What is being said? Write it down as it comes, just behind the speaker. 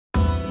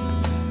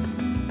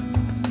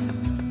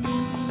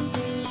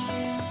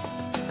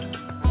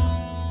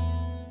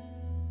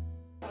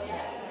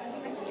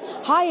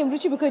Hi, I'm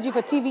Ruchi Mukherjee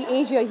for TV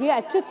Asia here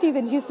at Tootsies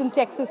in Houston,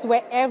 Texas,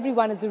 where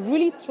everyone is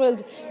really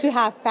thrilled to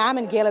have Pam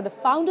and Gela, the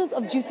founders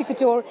of Juicy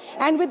Couture,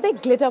 and with their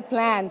glitter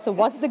plan. So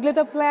what's the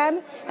glitter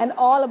plan? And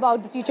all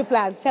about the future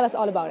plans. Tell us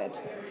all about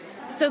it.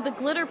 So the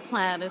glitter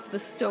plan is the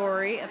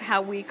story of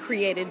how we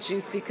created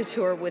Juicy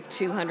Couture with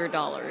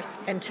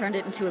 $200. And turned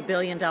it into $1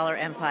 billion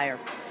empire.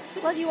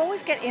 Well, you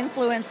always get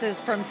influences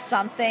from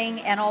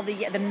something, and all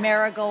the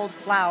marigold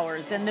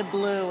flowers and the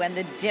blue and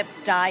the dip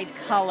dyed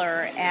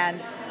color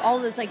and all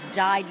those like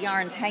dyed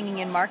yarns hanging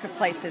in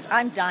marketplaces.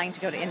 I'm dying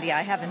to go to India.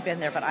 I haven't been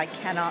there, but I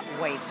cannot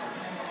wait.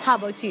 How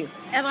about you?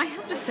 And I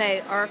have to say,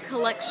 our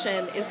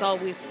collection is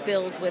always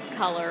filled with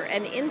color.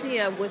 And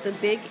India was a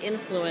big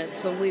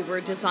influence when we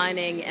were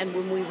designing and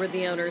when we were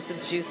the owners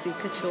of Juicy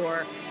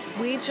Couture.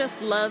 We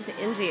just loved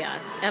India.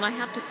 And I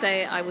have to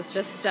say, I was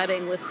just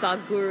studying with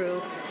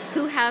Sadhguru,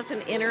 who has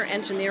an inner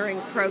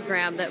engineering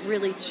program that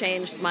really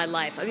changed my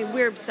life. I mean,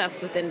 we're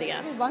obsessed with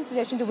India. One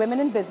suggestion to women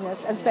in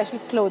business, and especially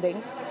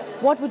clothing.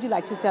 What would you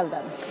like to tell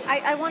them?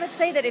 I want to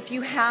say that if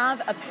you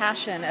have a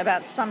passion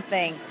about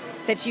something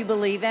that you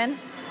believe in,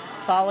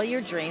 follow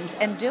your dreams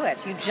and do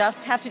it. You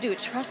just have to do it.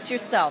 Trust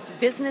yourself.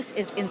 Business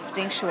is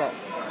instinctual.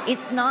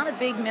 It's not a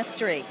big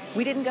mystery.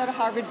 We didn't go to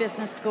Harvard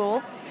Business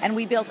School, and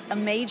we built a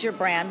major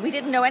brand. We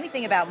didn't know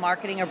anything about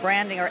marketing or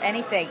branding or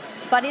anything,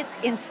 but it's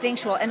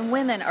instinctual, and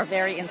women are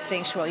very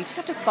instinctual. You just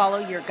have to follow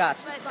your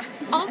gut.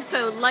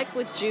 Also, like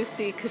with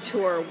Juicy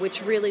Couture,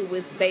 which really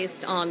was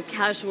based on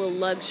casual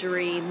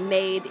luxury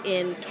made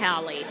in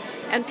Cali,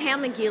 and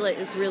Pam and Gela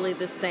is really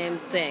the same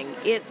thing.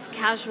 It's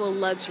casual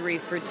luxury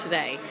for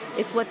today.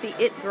 It's what the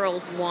it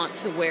girls want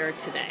to wear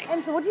today.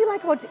 And so what do you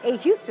like about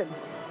Htown?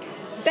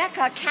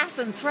 Becca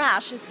Cason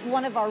Thrash is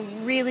one of our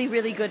really,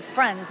 really good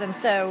friends, and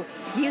so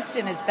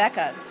Houston is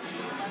Becca.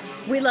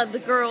 We love the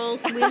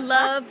girls. We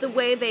love the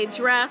way they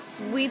dress.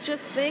 We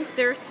just think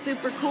they're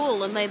super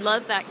cool, and they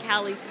love that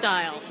Cali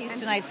style.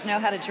 Houstonites know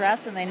how to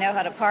dress, and they know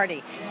how to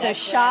party. So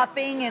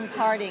shopping and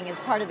partying is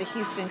part of the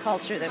Houston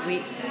culture that we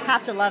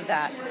have to love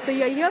that. So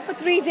you're here for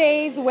 3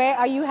 days. Where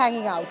are you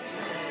hanging out?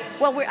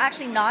 Well, we're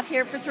actually not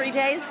here for 3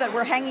 days, but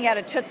we're hanging out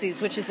at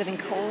Tootsies, which is an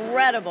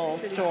incredible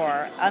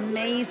store.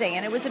 Amazing.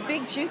 And it was a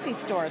big Juicy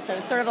store, so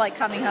it's sort of like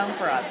coming home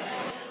for us.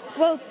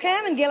 Well,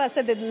 Pam and Gela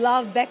said they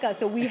love Becca,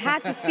 so we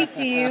had to speak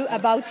to you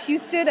about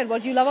Htown and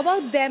what you love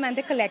about them and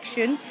the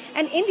collection,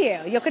 and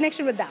India, your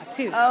connection with that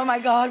too. Oh my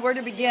God, where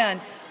to begin?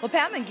 Well,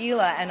 Pam and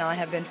Gela and I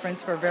have been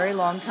friends for a very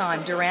long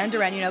time. Duran,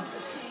 you know,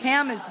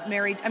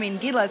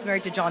 Gela is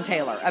married to John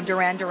Taylor of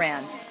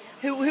Duran,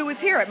 who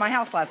was here at my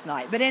house last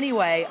night. But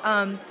anyway,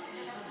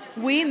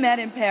 we met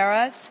in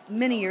Paris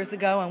many years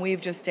ago, and we've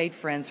just stayed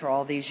friends for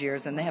all these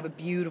years. And they have a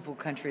beautiful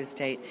country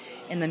estate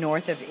in the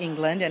north of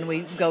England, and we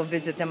go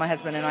visit them, my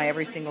husband and I,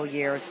 every single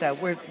year. So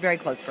we're very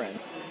close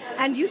friends.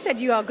 And you said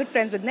you are good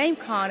friends with Naim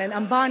Khan and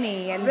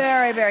Ambani. And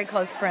very, very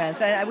close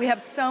friends. And we have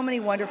so many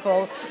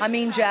wonderful,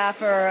 Amin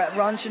Jaffer,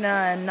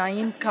 Ranjana and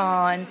Naim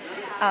Khan,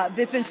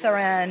 Vipin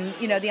Saran,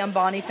 you know, the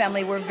Ambani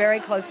family. We're very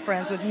close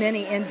friends with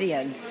many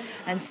Indians.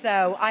 And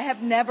so I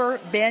have never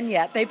been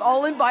yet. They've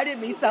all invited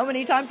me so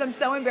many times. I'm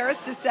so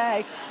embarrassed to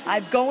say.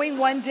 I'm going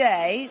one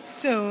day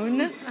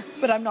soon,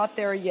 but I'm not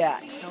there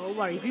yet. No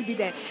worries, you'll be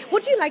there.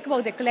 What do you like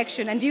about the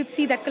collection? And do you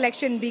see that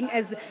collection being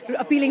as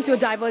appealing to a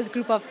diverse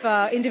group of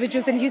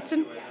individuals in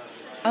Houston?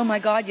 Oh my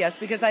God, yes,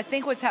 because I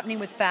think what's happening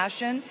with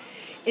fashion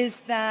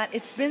is that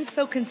it's been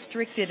so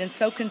constricted and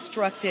so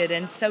constructed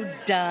and so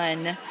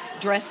done,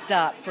 dressed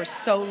up for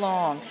so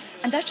long.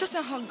 And that's just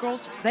not how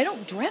girls, they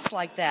don't dress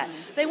like that.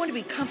 They want to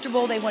be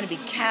comfortable, they want to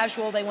be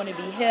casual, they want to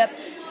be hip,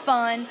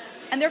 fun,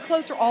 and their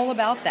clothes are all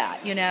about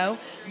that, you know.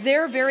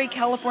 They're very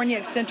California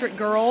eccentric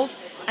girls,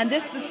 and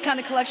this kind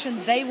of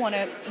collection they want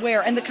to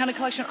wear, and the kind of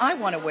collection I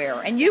want to wear,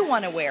 and you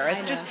want to wear.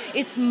 It's just,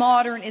 it's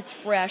modern, it's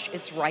fresh,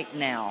 it's right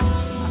now.